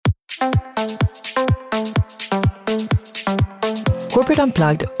Corporate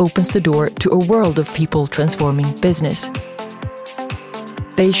Unplugged opens the door to a world of people transforming business.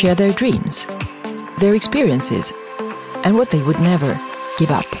 They share their dreams, their experiences, and what they would never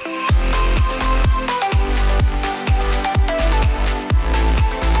give up.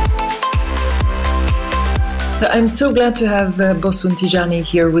 So I'm so glad to have Bosun Tijani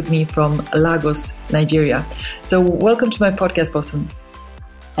here with me from Lagos, Nigeria. So welcome to my podcast, Bosun.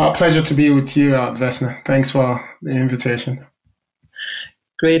 Pleasure to be with you, Vesna. Thanks for the invitation.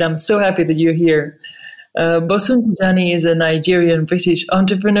 Great. I'm so happy that you're here. Bosun Tijani is a Nigerian-British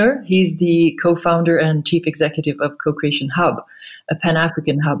entrepreneur. He's the co-founder and chief executive of Co-Creation Hub, a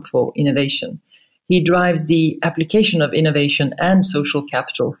Pan-African hub for innovation. He drives the application of innovation and social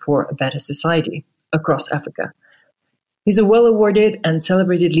capital for a better society across Africa. He's a well-awarded and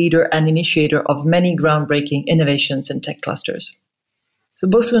celebrated leader and initiator of many groundbreaking innovations and tech clusters. So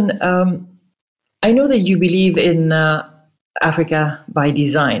Bosun, I know that you believe in Africa by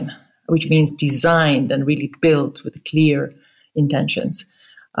design, which means designed and really built with clear intentions.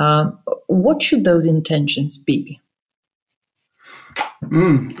 What should those intentions be?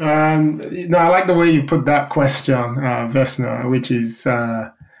 I like the way you put that question, Vesna, which is,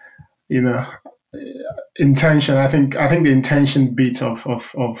 intention. I think the intention bit of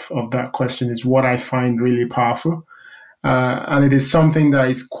that question is what I find really powerful, and it is something that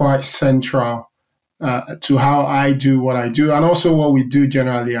is quite central to how I do what I do, and also what we do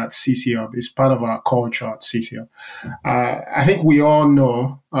generally at CCHub. It's part of our culture at CCHub. I think we all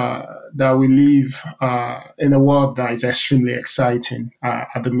know that we live in a world that is extremely exciting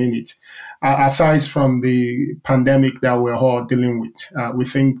at the minute. Aside from the pandemic that we're all dealing with, we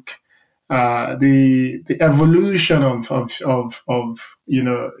think the evolution of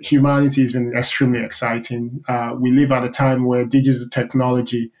humanity has been extremely exciting. We live at a time where digital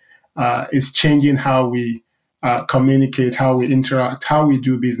technology is changing how we communicate, how we interact, how we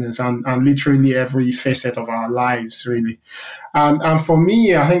do business, and literally every facet of our lives, really. And for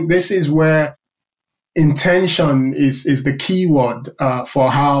me, I think this is where intention is the key word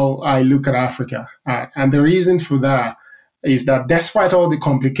for how I look at Africa. And the reason for that is that despite all the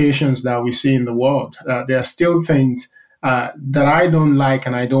complications that we see in the world, there are still things that I don't like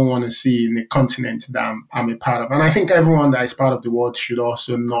and I don't want to see in the continent that I'm a part of. And I think everyone that is part of the world should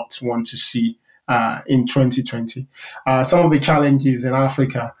also not want to see in 2020. Some of the challenges in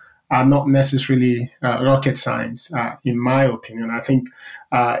Africa are not necessarily rocket science, in my opinion. I think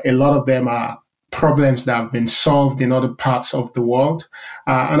a lot of them are problems that have been solved in other parts of the world.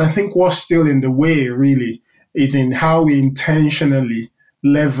 And I think what's still in the way, really, is in how we intentionally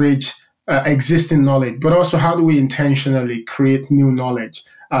leverage existing knowledge, but also how do we intentionally create new knowledge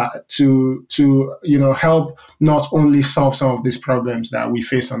to help not only solve some of these problems that we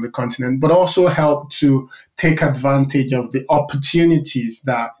face on the continent, but also help to take advantage of the opportunities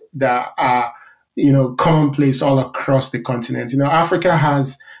that are commonplace all across the continent. Africa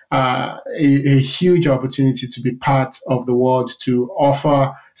has a huge opportunity to be part of the world, to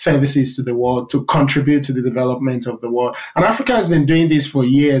offer services to the world, to contribute to the development of the world. And Africa has been doing this for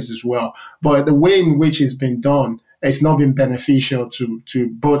years as well. But the way in which it's been done, it's not been beneficial to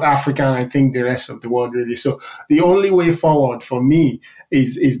both Africa and I think the rest of the world, really. So the only way forward for me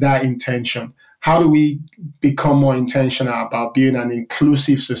is that intention. How do we become more intentional about building an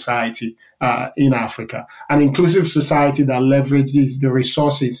inclusive society in Africa? An inclusive society that leverages the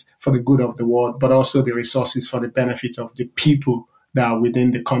resources for the good of the world, but also the resources for the benefit of the people that are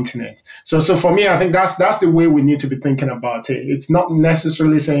within the continent. So for me, I think that's the way we need to be thinking about it. It's not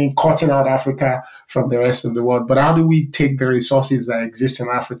necessarily saying cutting out Africa from the rest of the world, but how do we take the resources that exist in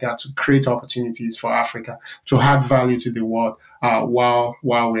Africa to create opportunities for Africa to add value to the world while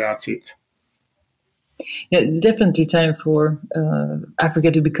we're at it? Yeah, it's definitely time for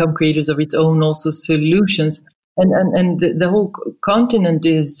Africa to become creators of its own also solutions. And the whole continent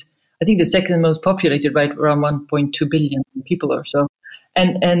is, I think, the second most populated, right? Around 1.2 billion people or so.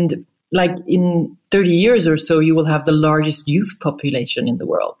 And like in 30 years or so, you will have the largest youth population in the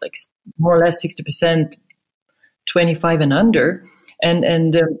world, like more or less 60%, 25 and under. And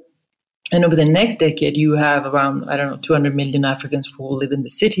over the next decade, you have around, 200 million Africans who will live in the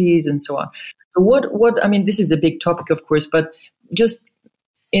cities and so on. So what I mean, this is a big topic, of course, but just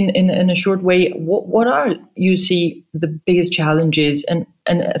in a short way, what are, you see, the biggest challenges and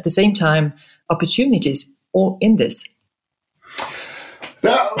at the same time opportunities in this?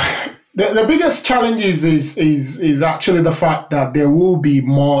 The biggest challenge is actually the fact that there will be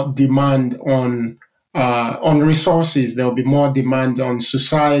more demand on resources. There will be more demand on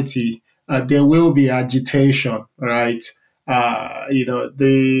society. There will be agitation, right?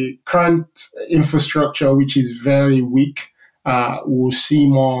 The current infrastructure, which is very weak, will see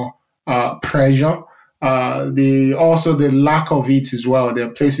more pressure. The lack of it as well. There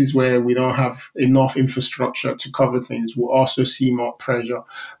are places where we don't have enough infrastructure to cover things. We'll also see more pressure.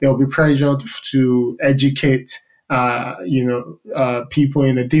 There will be pressure to educate people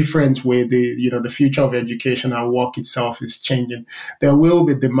in a different way. The future of education and work itself is changing. There will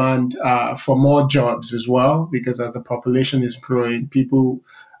be demand for more jobs as well, because as the population is growing, people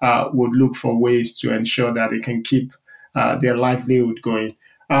would look for ways to ensure that they can keep their livelihood going.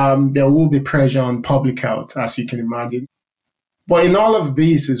 There will be pressure on public health, as you can imagine. But in all of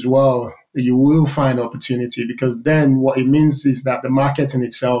this as well, you will find opportunity, because then what it means is that the market in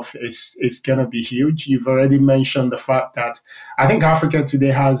itself is going to be huge. You've already mentioned the fact that I think Africa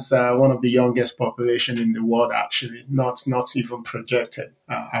today has one of the youngest population in the world, actually, not even projected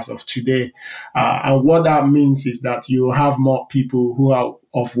as of today. And what that means is that you have more people who are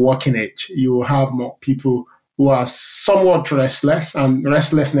of working age. You have more people who are somewhat restless, and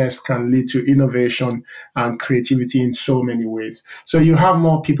restlessness can lead to innovation and creativity in so many ways. So you have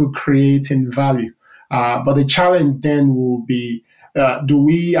more people creating value. But the challenge then will be,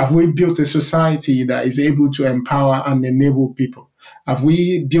 have we built a society that is able to empower and enable people? Have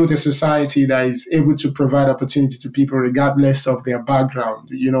we built a society that is able to provide opportunity to people regardless of their background,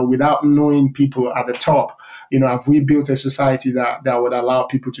 without knowing people at the top? Have we built a society that would allow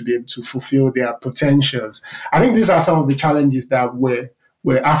people to be able to fulfill their potentials? I think these are some of the challenges that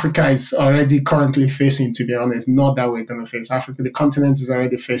where Africa is already currently facing, to be honest. Not that we're going to face. Africa, the continent is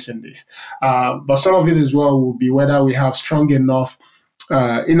already facing this. But some of it as well will be whether we have strong enough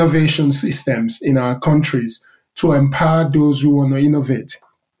innovation systems in our countries to empower those who want to innovate.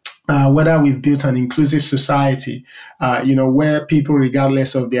 Whether we've built an inclusive society, where people,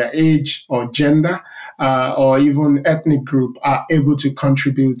 regardless of their age or gender or even ethnic group, are able to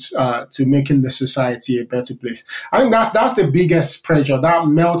contribute to making the society a better place. I think that's the biggest pressure, that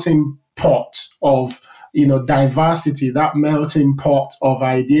melting pot of diversity, that melting pot of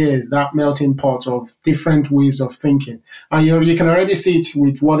ideas, that melting pot of different ways of thinking. And you can already see it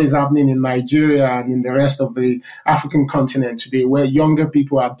with what is happening in Nigeria and in the rest of the African continent today, where younger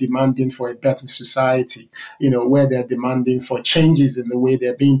people are demanding for a better society, where they're demanding for changes in the way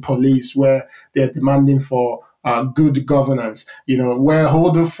they're being policed, where they're demanding for good governance, where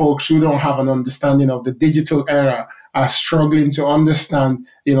older folks who don't have an understanding of the digital era are struggling to understand,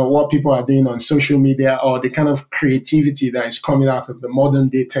 what people are doing on social media, or the kind of creativity that is coming out of the modern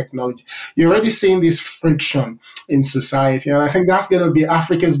day technology. You're already seeing this friction in society. And I think that's going to be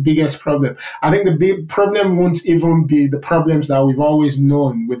Africa's biggest problem. I think the big problem won't even be the problems that we've always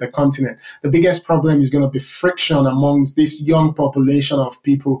known with the continent. The biggest problem is going to be friction amongst this young population of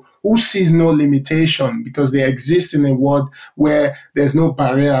people who sees no limitation, because they exist in a world where there's no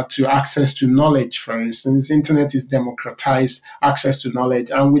barrier to access to knowledge. For instance, internet is democratized access to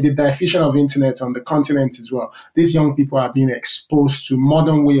knowledge. And with the diffusion of internet on the continent as well, these young people are being exposed to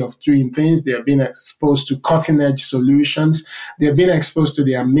modern way of doing things. They are being exposed to cutting edge solutions. They're being exposed to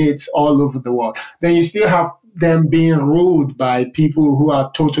their mates all over the world. Then you still have them being ruled by people who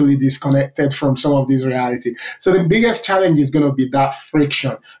are totally disconnected from some of this reality. So the biggest challenge is going to be that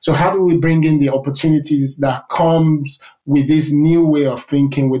friction. So how do we bring in the opportunities that comes with this new way of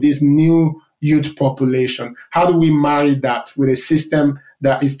thinking, with this new youth population? How do we marry that with a system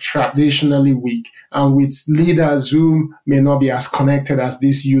that is traditionally weak and with leaders who may not be as connected as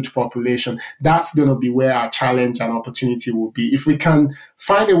this youth population? That's going to be where our challenge and opportunity will be. If we can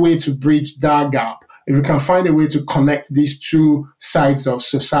find a way to bridge that gap, if we can find a way to connect these two sides of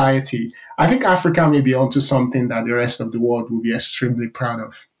society, I think Africa may be onto something that the rest of the world will be extremely proud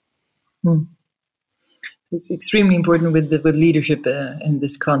of. It's extremely important with leadership in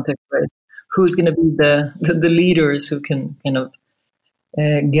this context, right? Who's going to be the leaders who can kind of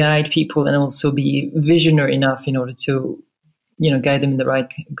guide people and also be visionary enough in order to, guide them in the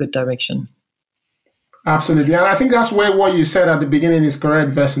right, good direction. Absolutely. And I think that's where what you said at the beginning is correct,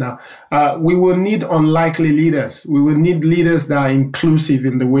 Vesna. We will need unlikely leaders. We will need leaders that are inclusive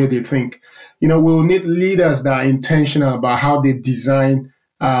in the way they think. We will need leaders that are intentional about how they design,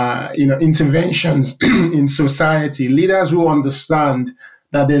 interventions in society. Leaders who understand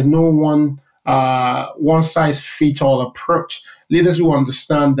that there's no one size fits all approach. Leaders who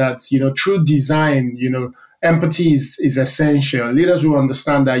understand that, through design, empathy is essential. Leaders who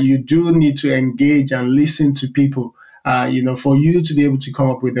understand that you do need to engage and listen to people, for you to be able to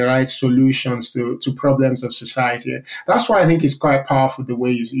come up with the right solutions to problems of society. That's why I think it's quite powerful the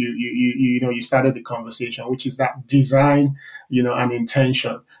way you started the conversation, which is that design, and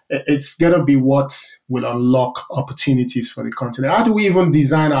intention. it's going to be what will unlock opportunities for the continent. How do we even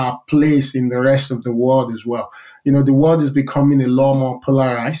design our place in the rest of the world as well? The world is becoming a lot more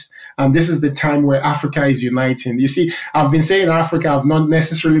polarized, and this is the time where Africa is uniting. You see, I've been saying Africa, I've not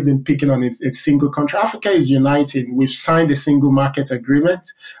necessarily been picking on its single country. Africa is uniting. We've signed a single market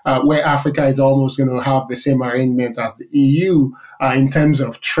agreement where Africa is almost going to have the same arrangement as the EU in terms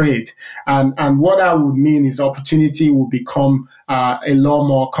of trade. And what that would mean is opportunity will become a lot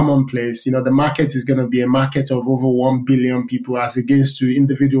more commonplace. The market is going to be a market of over 1 billion people as against to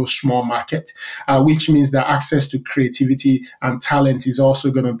individual small market, which means that access to creativity and talent is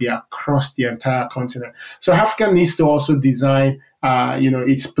also going to be across the entire continent. So Africa needs to also design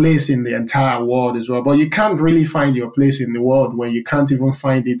its place in the entire world as well. But you can't really find your place in the world when you can't even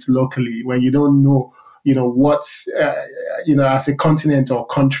find it locally, when you don't know, what's, as a continent or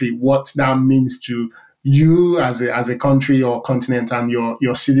country, what that means to you as a country or continent and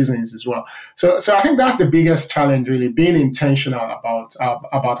your citizens as well. So I think that's the biggest challenge, really, being intentional about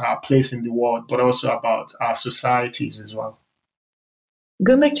our place in the world, but also about our societies as well.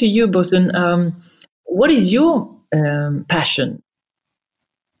 Going back to you, Bosun, what is your passion?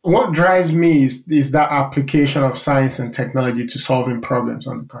 What drives me is that application of science and technology to solving problems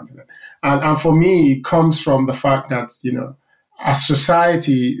on the continent. And for me, it comes from the fact that, as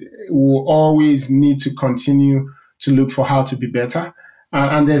society, will always need to continue to look for how to be better.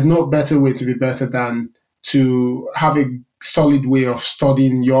 And there's no better way to be better than to have a solid way of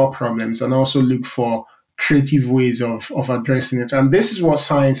studying your problems and also look for creative ways of addressing it. And this is what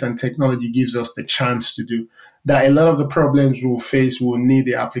science and technology gives us the chance to do, that a lot of the problems we'll face will need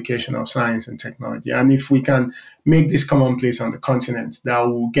the application of science and technology. And if we can make this commonplace on the continent, that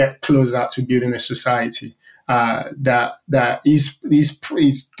will get closer to building a society that is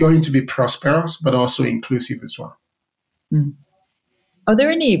going to be prosperous, but also inclusive as well. Mm. Are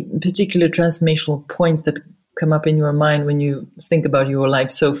there any particular transformational points that come up in your mind when you think about your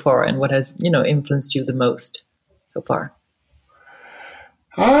life so far, and what has influenced you the most so far?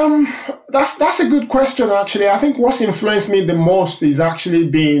 That's a good question, actually. I think what's influenced me the most is actually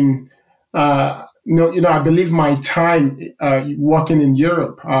being, I believe my time working in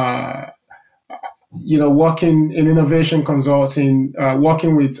Europe. Working in innovation consulting,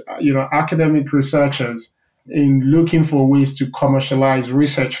 working with, academic researchers in looking for ways to commercialize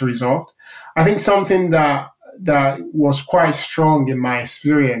research results. I think something that was quite strong in my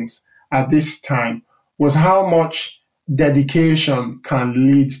experience at this time was how much dedication can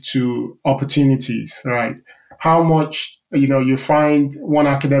lead to opportunities, right? How much, you find one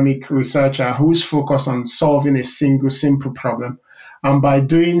academic researcher who's focused on solving a simple problem. And by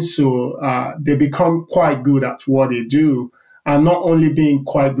doing so, they become quite good at what they do. And not only being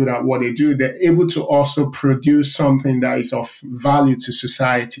quite good at what they do, they're able to also produce something that is of value to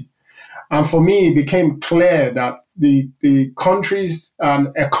society. And for me, it became clear that the countries and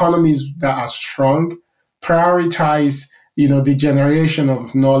economies that are strong prioritize, the generation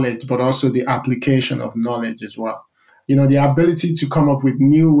of knowledge, but also the application of knowledge as well. The ability to come up with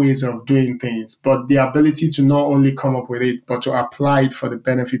new ways of doing things, but the ability to not only come up with it, but to apply it for the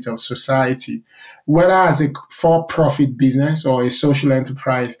benefit of society, whether as a for-profit business or a social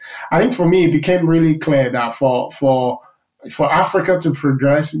enterprise. I think for me, it became really clear that for Africa to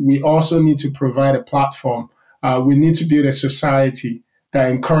progress, we also need to provide a platform. We need to build a society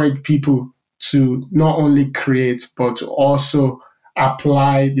that encourage people to not only create, but to also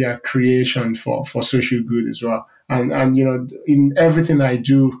apply their creation for social good as well. And in everything I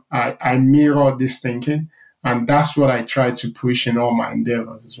do, I mirror this thinking, and that's what I try to push in all my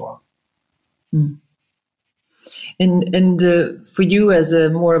endeavors as well. Mm. And for you, as a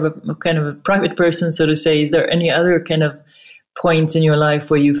more of a kind of a private person, so to say, is there any other kind of points in your life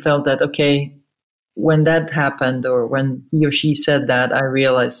where you felt that, okay, when that happened, or when he or she said that, I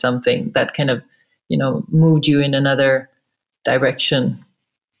realized something that kind of, moved you in another direction?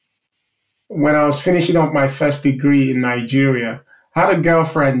 When I was finishing up my first degree in Nigeria, I had a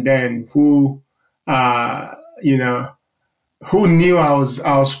girlfriend then who, who knew I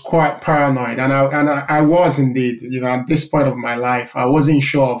was quite paranoid, and I was indeed. At this point of my life, I wasn't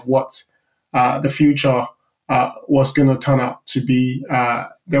sure of what the future was going to turn out to be.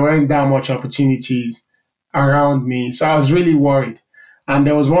 There weren't that much opportunities around me, so I was really worried. And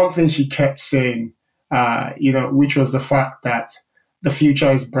there was one thing she kept saying, which was the fact that the future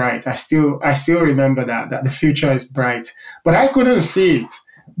is bright. I still remember that the future is bright, but I couldn't see it.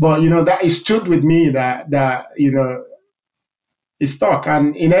 But that it stood with me. That it stuck.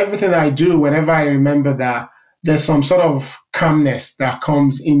 And in everything I do, whenever I remember that, there's some sort of calmness that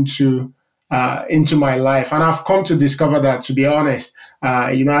comes into into my life. And I've come to discover that, to be honest,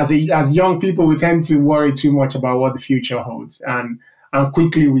 as young people, we tend to worry too much about what the future holds. And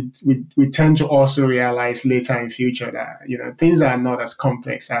quickly we tend to also realize later in future that, things are not as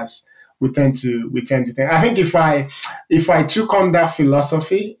complex as we tend to think. I think if I took on that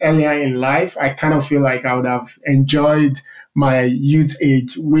philosophy earlier in life, I kind of feel like I would have enjoyed my youth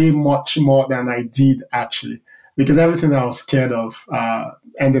age way much more than I did actually, because everything I was scared of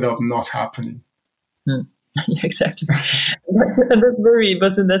ended up not happening. Yeah, exactly. And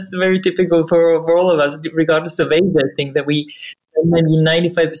that's very typical for all of us, regardless of age. I think that we maybe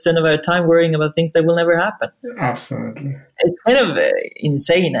 95% of our time worrying about things that will never happen. Absolutely. It's kind of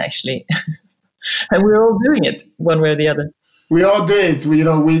insane, actually. And we're all doing it one way or the other. We all do it.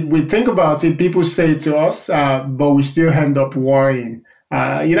 We think about it. People say it to us, but we still end up worrying.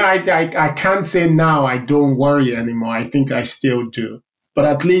 I can't say now I don't worry anymore. I think I still do. But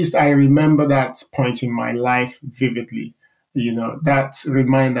at least I remember that point in my life vividly. That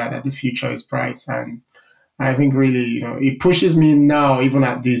reminder that the future is bright. And I think really, it pushes me now, even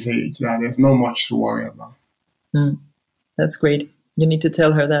at this age, that there's not much to worry about. That's great. You need to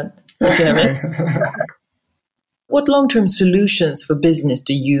tell her that. If you have it. What long-term solutions for business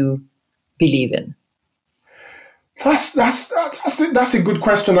do you believe in? That's a good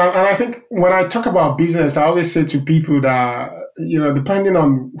question. And I think when I talk about business, I always say to people that, depending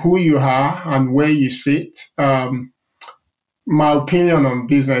on who you are and where you sit, my opinion on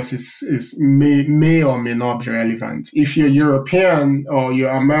business is may or may not be relevant. If you're European or you're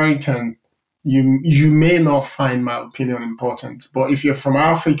American, you may not find my opinion important. But if you're from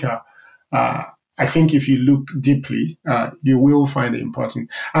Africa, I think if you look deeply, you will find it important.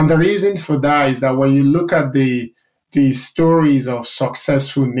 And the reason for that is that when you look at the stories of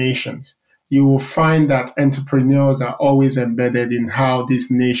successful nations, you will find that entrepreneurs are always embedded in how these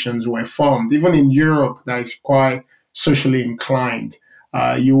nations were formed. Even in Europe, that is quite socially inclined.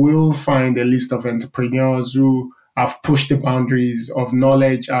 You will find a list of entrepreneurs who have pushed the boundaries of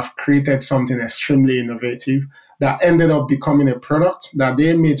knowledge, have created something extremely innovative that ended up becoming a product that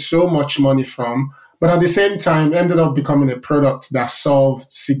they made so much money from, but at the same time ended up becoming a product that solved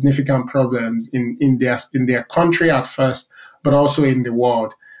significant problems in their country at first, but also in the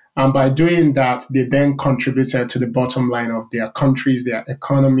world. And by doing that, they then contributed to the bottom line of their countries, their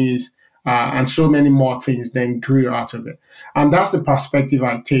economies, and so many more things then grew out of it. And that's the perspective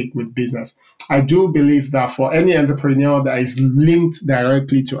I take with business. I do believe that for any entrepreneur that is linked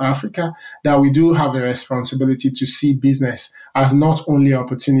directly to Africa, that we do have a responsibility to see business as not only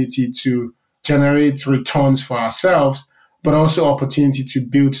opportunity to generate returns for ourselves, but also opportunity to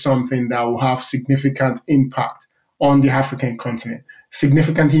build something that will have significant impact on the African continent.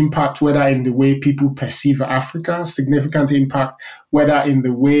 Significant impact, whether in the way people perceive Africa, significant impact, whether in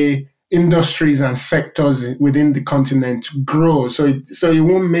the way industries and sectors within the continent grow. So it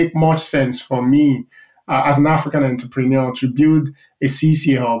won't make much sense for me as an African entrepreneur to build a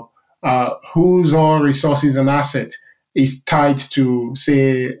CC hub whose all resources and asset is tied to,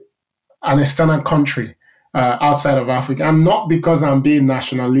 say, an external country outside of Africa. And not because I'm being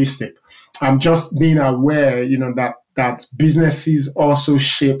nationalistic. I'm just being aware, that businesses also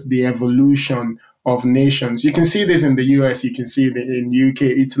shape the evolution of nations. You can see this in the US, you can see it in UK,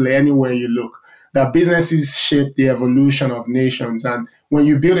 Italy, anywhere you look, that businesses shape the evolution of nations. And when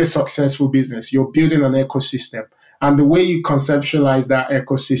you build a successful business, you're building an ecosystem. And the way you conceptualize that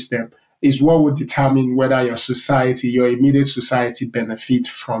ecosystem is what would determine whether your society, your immediate society, benefit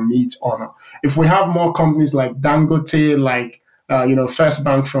from it or not. If we have more companies like Dangote, like First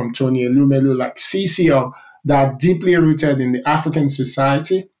Bank from Tony Elumelu, like CCL, that are deeply rooted in the African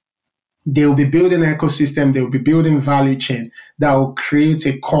society, they will be building an ecosystem, they will be building value chain that will create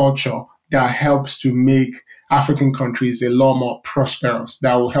a culture that helps to make African countries a lot more prosperous,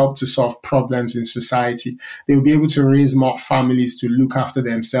 that will help to solve problems in society. They will be able to raise more families to look after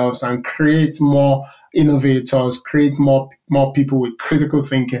themselves and create more innovators, create more people with critical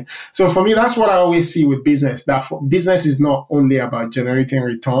thinking. So for me, that's what I always see with business, that business is not only about generating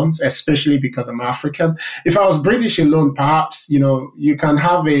returns, especially because I'm African. If I was British alone, perhaps, you can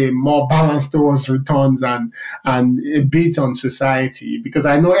have a more balance towards returns and a bit on society, because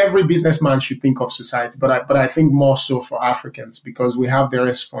I know every businessman should think of society, but I think more so for Africans, because we have the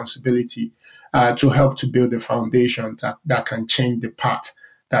responsibility to help to build a foundation that can change the path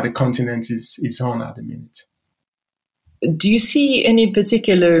that the continent is on at the minute. Do you see any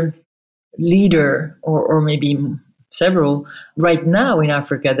particular leader or maybe several right now in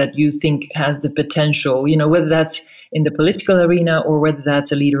Africa that you think has the potential, whether that's in the political arena or whether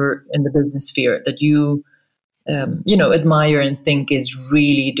that's a leader in the business sphere that you, admire and think is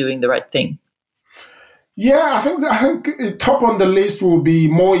really doing the right thing? Yeah, I think top on the list will be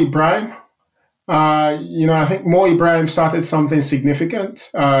Mo Ibrahim. I think Mo Ibrahim started something significant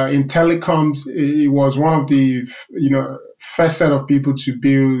in telecoms. He was one of the first set of people to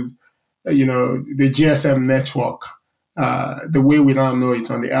build the GSM network the way we now know it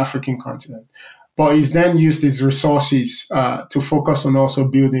on the African continent. But he's then used his resources to focus on also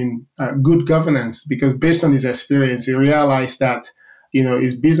building good governance because based on his experience, he realized that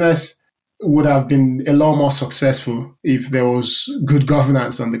his business would have been a lot more successful if there was good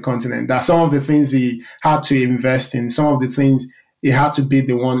governance on the continent. That some of the things he had to invest in, some of the things he had to be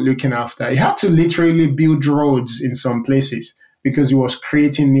the one looking after. He had to literally build roads in some places because he was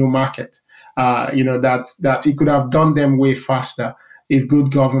creating new markets. That he could have done them way faster if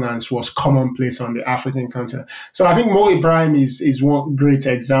good governance was commonplace on the African continent. So I think Mo Ibrahim is one great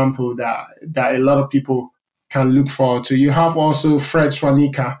example that a lot of people can look forward to. You have also Fred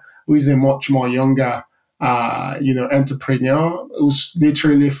Swanika, who is a much more younger, entrepreneur who's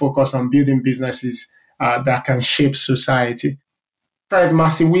literally focused on building businesses that can shape society. Fred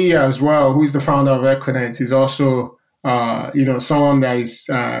Masiwiya as well, who is the founder of Equinet, is also, someone that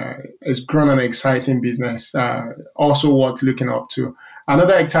is grown an exciting business, also worth looking up to.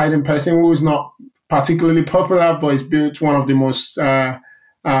 Another exciting person who is not particularly popular, but has built one of the most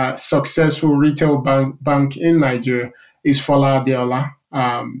successful retail bank in Nigeria is Fola Adeola.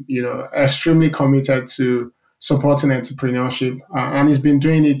 Extremely committed to supporting entrepreneurship, and he's been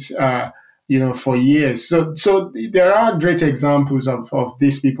doing it, for years. So there are great examples of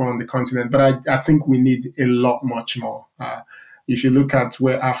these people on the continent, but I think we need a lot much more. If you look at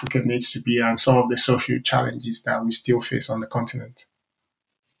where Africa needs to be and some of the social challenges that we still face on the continent.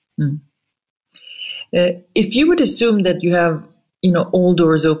 If you would assume that you have, all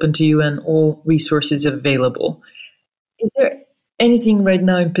doors open to you and all resources available, is there anything right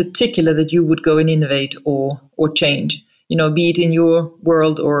now in particular that you would go and innovate or change, be it in your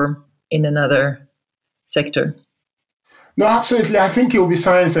world or in another sector? No, absolutely. I think it will be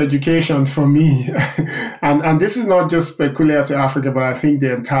science education for me. and this is not just peculiar to Africa, but I think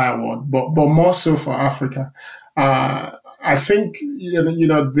the entire world, but more so for Africa. I think,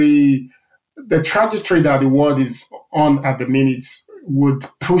 the trajectory that the world is on at the minute would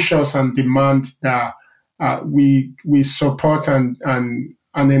push us and demand that we support and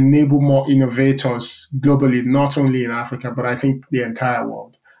enable more innovators globally, not only in Africa, but I think the entire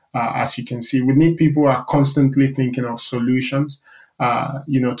world. As you can see, we need people who are constantly thinking of solutions,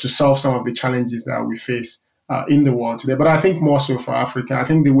 to solve some of the challenges that we face in the world today. But I think more so for Africa, I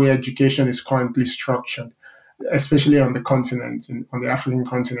think the way education is currently structured, especially on the continent, on the African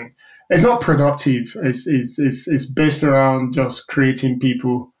continent, it's not productive. It's based around just creating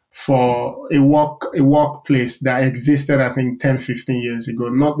people for a workplace that existed, I think, 10, 15 years ago,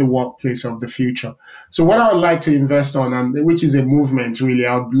 not the workplace of the future. So what I would like to invest on, and which is a movement really,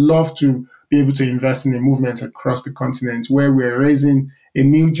 I would love to be able to invest in a movement across the continent where we're raising a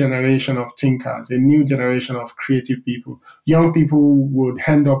new generation of thinkers, a new generation of creative people. Young people would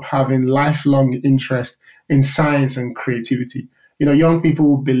end up having lifelong interest in science and creativity. Young people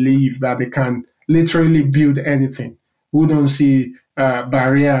who believe that they can literally build anything, who don't see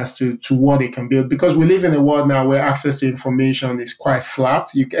barriers to what they can build. Because we live in a world now where access to information is quite flat.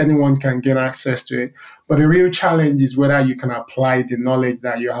 Anyone can get access to it. But the real challenge is whether you can apply the knowledge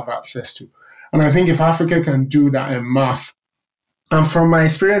that you have access to. And I think if Africa can do that en masse, and from my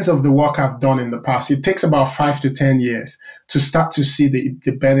experience of the work I've done in the past, it takes about 5 to 10 years to start to see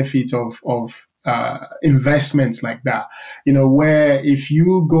the benefit of investments like that, where if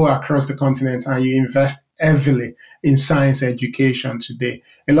you go across the continent and you invest heavily in science education today,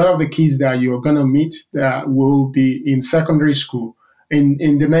 a lot of the kids that you're going to meet that will be in secondary school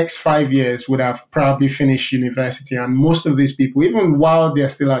in the next 5 years would have probably finished university. And most of these people, even while they're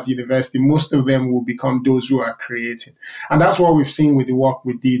still at university, most of them will become those who are creating. And that's what we've seen with the work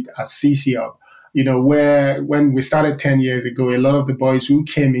we did at CCL, where when we started 10 years ago, a lot of the boys who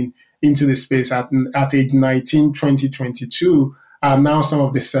came into the space at age 19, 2022, are now some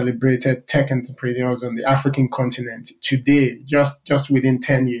of the celebrated tech entrepreneurs on the African continent today, just within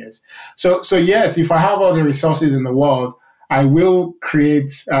 10 years. So yes, if I have all the resources in the world, I will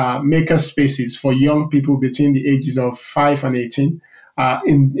create maker spaces for young people between the ages of 5 and 18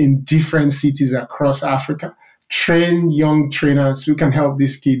 in different cities across Africa. Train young trainers who can help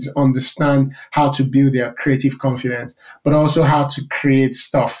these kids understand how to build their creative confidence, but also how to create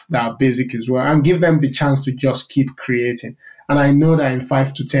stuff that are basic as well, and give them the chance to just keep creating. And I know that in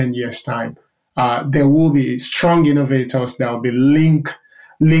 5 to 10 years' time, there will be strong innovators that will be linked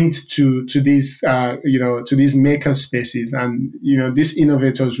linked to these to these maker spaces, and these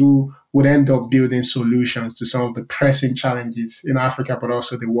innovators who would end up building solutions to some of the pressing challenges in Africa, but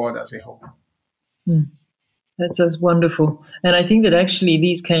also the world as a whole. That sounds wonderful. And I think that actually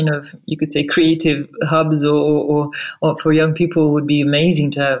these kind of, you could say, creative hubs or for young people would be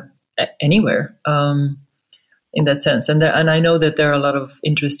amazing to have anywhere in that sense. And I know that there are a lot of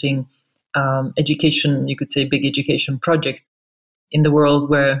interesting education, you could say, big education projects in the world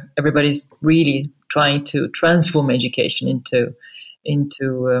where everybody's really trying to transform education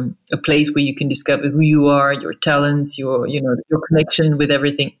into a place where you can discover who you are, your talents, your connection with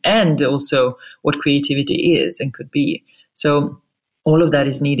everything, and also what creativity is and could be. So all of that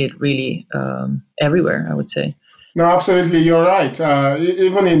is needed really everywhere, I would say. No, absolutely, you're right.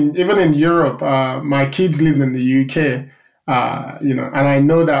 Even in Europe, my kids lived in the UK, and I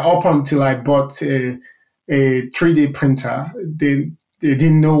know that up until I bought a 3D printer, they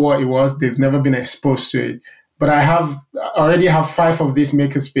didn't know what it was. They've never been exposed to it. But I already have 5 of these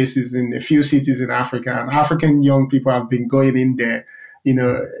maker spaces in a few cities in Africa, and African young people have been going in there.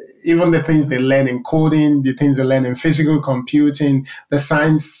 Even the things they learn in coding, the things they learn in physical computing, the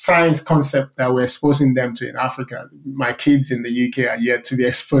science concept that we're exposing them to in Africa. My kids in the UK are yet to be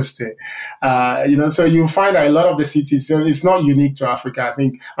exposed to it. So you find that a lot of the cities, so it's not unique to Africa, I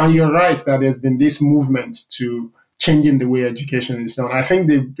think. And you're right that there's been this movement to changing the way education is done. I think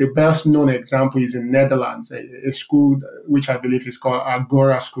the best known example is in Netherlands, a school which I believe is called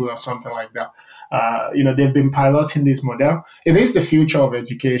Agora School or something like that. They've been piloting this model. It is the future of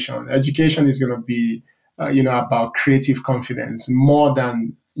education. Education is going to be, about creative confidence more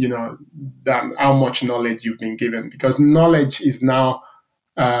than how much knowledge you've been given, because knowledge is now,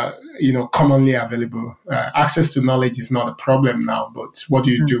 commonly available. Access to knowledge is not a problem now, but what do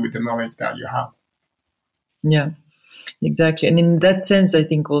you do with the knowledge that you have? Yeah. Exactly. And in that sense, I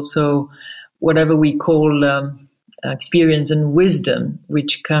think also whatever we call experience and wisdom,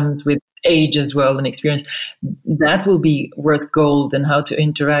 which comes with age as well and experience, that will be worth gold, and how to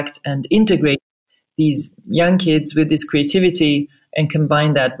interact and integrate these young kids with this creativity and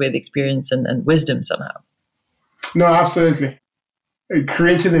combine that with experience and wisdom somehow. No, absolutely.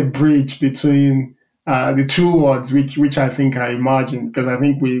 Creating a bridge between the two worlds, which I think I imagine, because I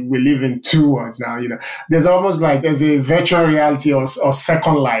think we live in two worlds now. There's almost like there's a virtual reality or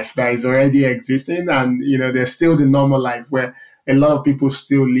second life that is already existing, and there's still the normal life where a lot of people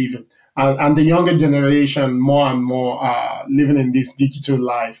still live in, and the younger generation more and more are living in this digital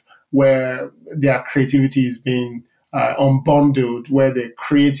life where their creativity is being unbundled, where they're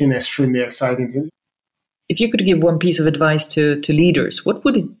creating extremely exciting things. If you could give one piece of advice to leaders, what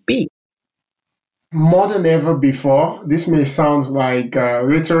would it be? More than ever before, this may sound like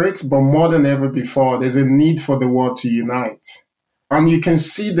rhetoric, but more than ever before, there's a need for the world to unite. And you can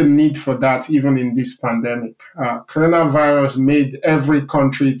see the need for that even in this pandemic. Coronavirus made every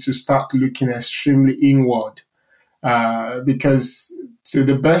country to start looking extremely inward, because to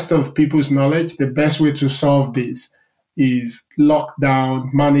the best of people's knowledge, the best way to solve this is lock down,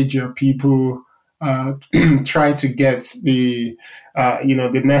 manage your people, try to get the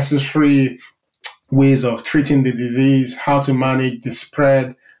necessary ways of treating the disease, how to manage the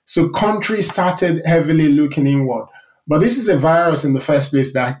spread. So countries started heavily looking inward. But this is a virus in the first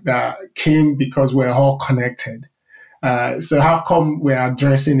place that came because we're all connected. So how come we're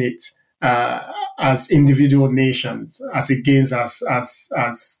addressing it as individual nations, as against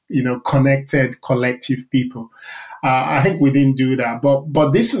as connected collective people? I think we didn't do that.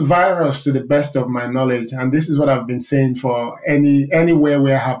 But this virus, to the best of my knowledge, and this is what I've been saying for anywhere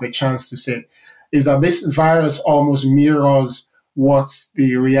where I have the chance to say, is that this virus almost mirrors what's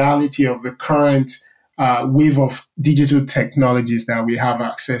the reality of the current wave of digital technologies that we have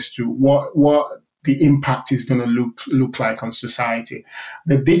access to, what the impact is going to look like on society.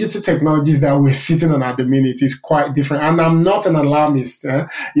 The digital technologies that we're sitting on at the minute is quite different. And I'm not an alarmist,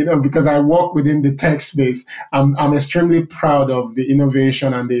 because I work within the tech space. I'm extremely proud of the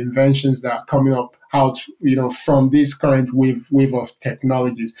innovation and the inventions that are coming up out, from this current wave of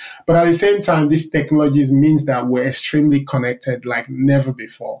technologies. But at the same time, these technologies means that we're extremely connected like never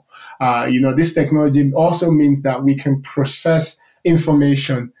before. This technology also means that we can process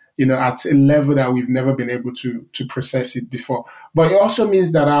information, at a level that we've never been able to process it before. But it also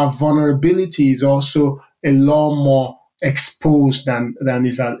means that our vulnerability is also a lot more exposed than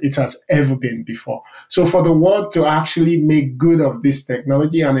it has ever been before. So for the world to actually make good of this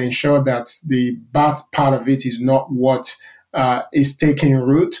technology and ensure that the bad part of it is not what is taking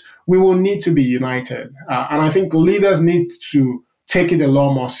root, we will need to be united. And I think leaders need to take it a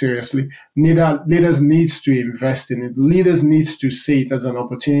lot more seriously. Leaders needs to invest in it. Leaders needs to see it as an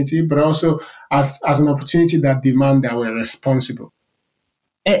opportunity, but also as an opportunity that demand that we're responsible.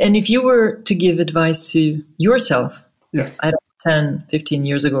 And if you were to give advice to yourself, yes, I don't know, 10, 15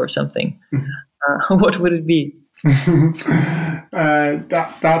 years ago or something, what would it be? It's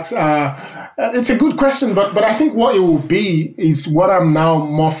a good question, but I think what it will be is what I'm now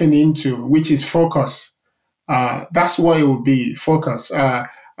morphing into, which is focus. That's what it will be, focus.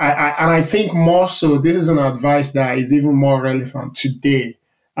 I think more so, this is an advice that is even more relevant today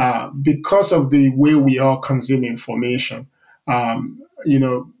because of the way we all consume information.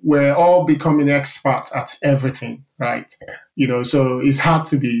 We're all becoming experts at everything, right? So it's hard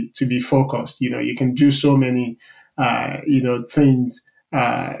to be focused. You can do so many, things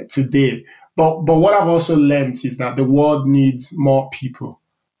today. But what I've also learned is that the world needs more people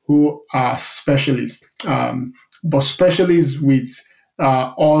who are specialists, but specialists with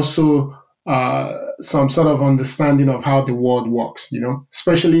also some sort of understanding of how the world works.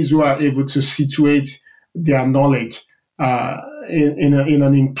 Specialists who are able to situate their knowledge in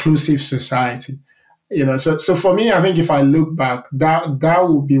an inclusive society. So for me, I think if I look back, that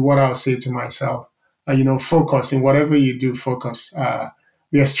would be what I'll say to myself. Focus in whatever you do. Focus.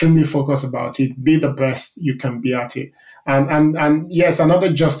 Be extremely focused about it. Be the best you can be at it. And yes,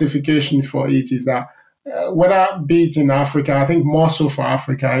 another justification for it is that whether be it in Africa, I think more so for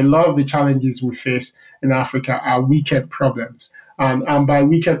Africa, a lot of the challenges we face in Africa are wicked problems. And by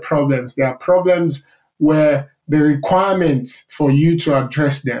wicked problems, there are problems where the requirement for you to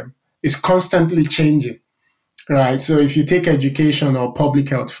address them is constantly changing, right? So if you take education or public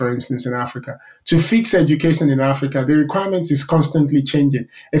health, for instance, in Africa, to fix education in Africa, the requirement is constantly changing.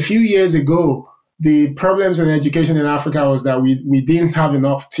 A few years ago, the problems in education in Africa was that we didn't have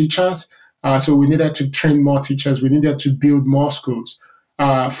enough teachers, so we needed to train more teachers. We needed to build more schools.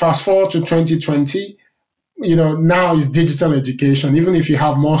 Fast forward to 2020, now is digital education. Even if you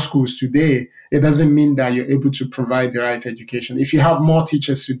have more schools today, it doesn't mean that you're able to provide the right education. If you have more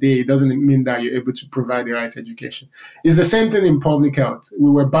teachers today, it doesn't mean that you're able to provide the right education. It's the same thing in public health. We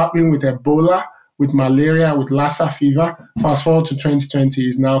were battling with Ebola, with malaria, with Lassa fever. Fast forward to 2020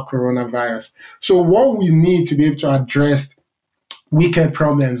 is now coronavirus. So what we need to be able to address wicked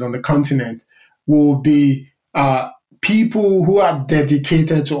problems on the continent will be people who are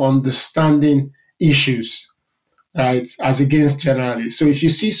dedicated to understanding issues, right, as against generalists. So if you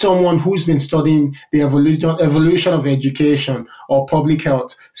see someone who's been studying the evolution of education or public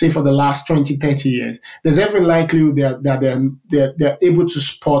health, say for the last 20, 30 years, there's every likelihood that they're able to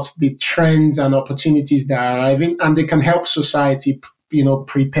spot the trends and opportunities that are arriving, and they can help society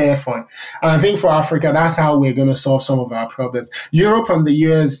prepare for it. And I think for Africa, that's how we're going to solve some of our problems. Europe and the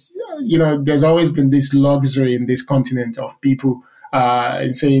US, there's always been this luxury in this continent of people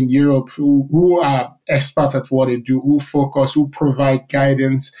in Europe who are experts at what they do, who focus, who provide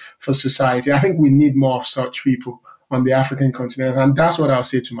guidance for society. I think we need more of such people on the African continent. And that's what I'll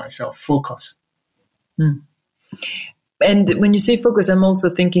say to myself, focus. And when you say focus, I'm also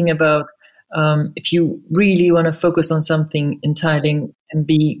thinking about if you really want to focus on something entirely and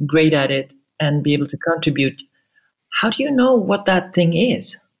be great at it and be able to contribute, how do you know what that thing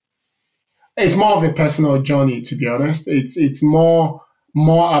is? It's more of a personal journey, to be honest. It's more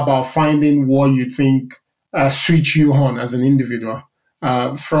about finding what you think suits you on as an individual.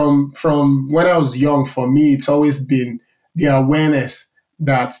 From when I was young, for me, it's always been the awareness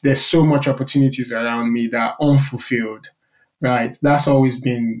that there's so much opportunities around me that are unfulfilled. Right. That's always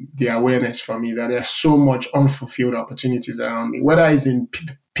been the awareness for me, that there's so much unfulfilled opportunities around me, whether it's in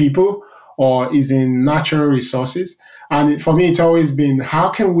people or is in natural resources. And for me, it's always been, how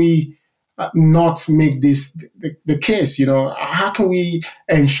can we not make this the case? How can we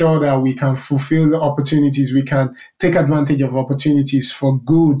ensure that we can fulfill the opportunities, we can take advantage of opportunities for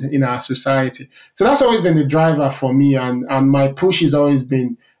good in our society? So that's always been the driver for me. And my push has always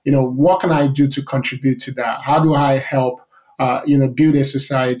been, what can I do to contribute to that? How do I help build a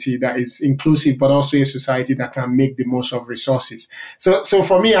society that is inclusive, but also a society that can make the most of resources. So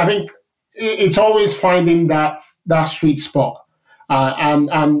for me, I think it's always finding that sweet spot,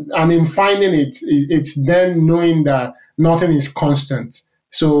 and in finding it, it's then knowing that nothing is constant.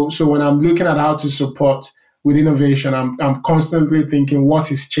 So when I'm looking at how to support with innovation, I'm constantly thinking,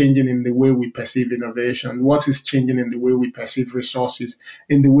 what is changing in the way we perceive innovation? What is changing in the way we perceive resources,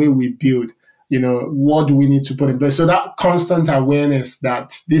 in the way we build? What do we need to put in place? So that constant awareness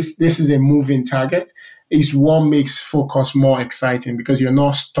that this is a moving target is what makes focus more exciting, because you're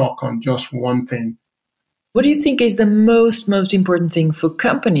not stuck on just one thing. What do you think is the most important thing for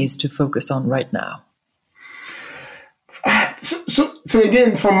companies to focus on right now? So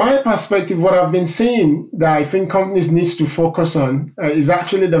again, from my perspective, what I've been seeing that I think companies need to focus on is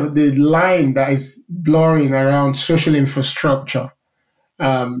actually the line that is blurring around social infrastructure.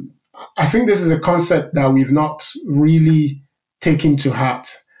 I think this is a concept that we've not really taken to heart.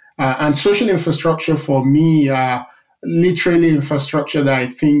 And social infrastructure for me are literally infrastructure that I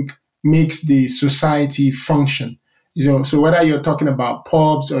think makes the society function. So whether you're talking about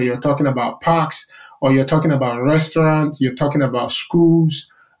pubs or you're talking about parks or you're talking about restaurants, you're talking about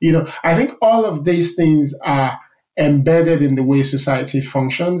schools, I think all of these things are embedded in the way society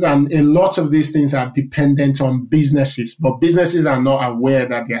functions. And a lot of these things are dependent on businesses, but businesses are not aware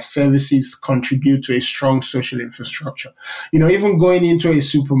that their services contribute to a strong social infrastructure. Even going into a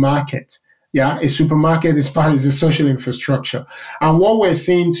supermarket, a supermarket is part of the social infrastructure. And what we're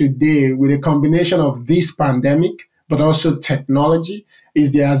seeing today with a combination of this pandemic, but also technology,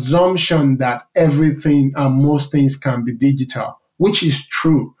 is the assumption that everything and most things can be digital, which is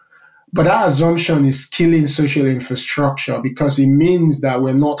true. But that assumption is killing social infrastructure because it means that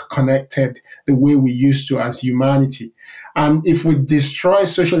we're not connected the way we used to as humanity. And if we destroy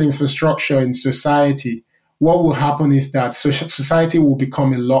social infrastructure in society, what will happen is that society will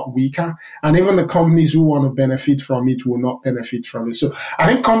become a lot weaker, and even the companies who want to benefit from it will not benefit from it. So I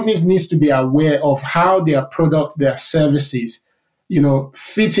think companies need to be aware of how their product, their services,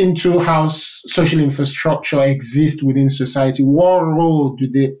 fit into how social infrastructure exists within society. What role do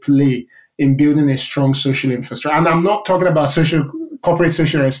they play in building a strong social infrastructure? And I'm not talking about corporate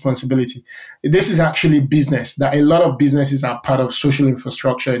social responsibility. This is actually business, that a lot of businesses are part of social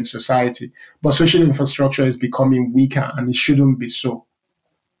infrastructure in society, but social infrastructure is becoming weaker and it shouldn't be so.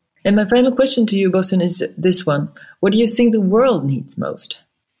 And my final question to you, Bosun, is this one. What do you think the world needs most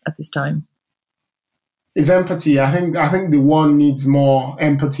at this time? Is empathy. I think the world needs more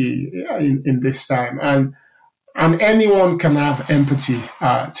empathy in this time, and anyone can have empathy.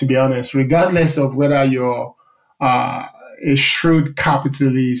 To be honest, regardless of whether you're a shrewd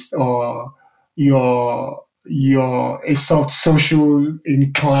capitalist or you're a soft social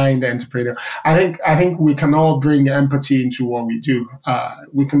inclined entrepreneur. I think we can all bring empathy into what we do.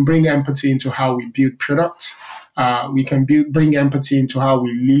 We can bring empathy into how we build products. We can bring empathy into how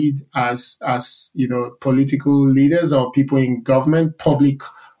we lead as political leaders or people in government, public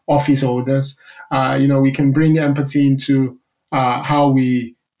office holders. We can bring empathy into how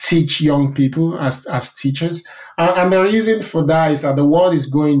we teach young people as teachers. And the reason for that is that the world is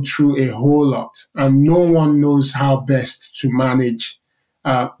going through a whole lot, and no one knows how best to manage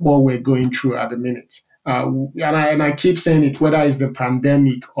what we're going through at the minute. And I keep saying it, whether it's the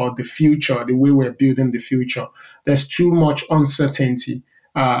pandemic or the future, the way we're building the future, there's too much uncertainty.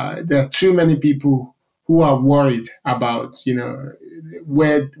 There are too many people who are worried about,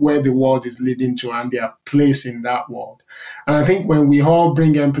 where the world is leading to and their place in that world. And I think when we all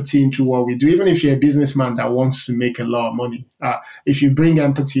bring empathy into what we do, even if you're a businessman that wants to make a lot of money, if you bring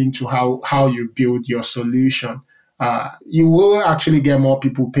empathy into how you build your solution, you will actually get more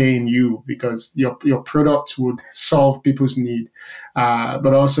people paying you because your product would solve people's need,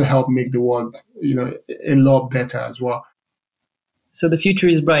 but also help make the world, a lot better as well. So the future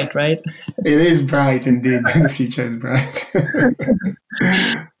is bright, right? It is bright indeed. The future is bright.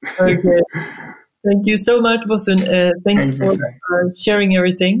 Okay. Thank you so much, Bosun. Thanks for sharing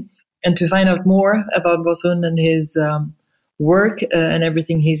everything. And to find out more about Bosun and his work and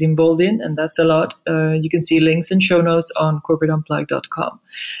everything he's involved in, and that's a lot, you can see links and show notes on corporateunplug.com.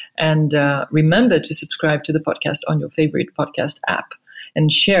 And remember to subscribe to the podcast on your favorite podcast app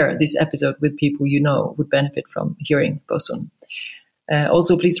and share this episode with people you know would benefit from hearing Bosun.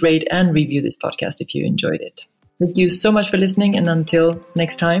 Also, please rate and review this podcast if you enjoyed it. Thank you so much for listening, and until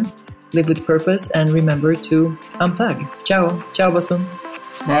next time, live with purpose and remember to unplug. Ciao. Ciao, Bosun.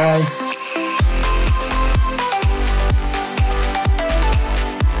 Bye.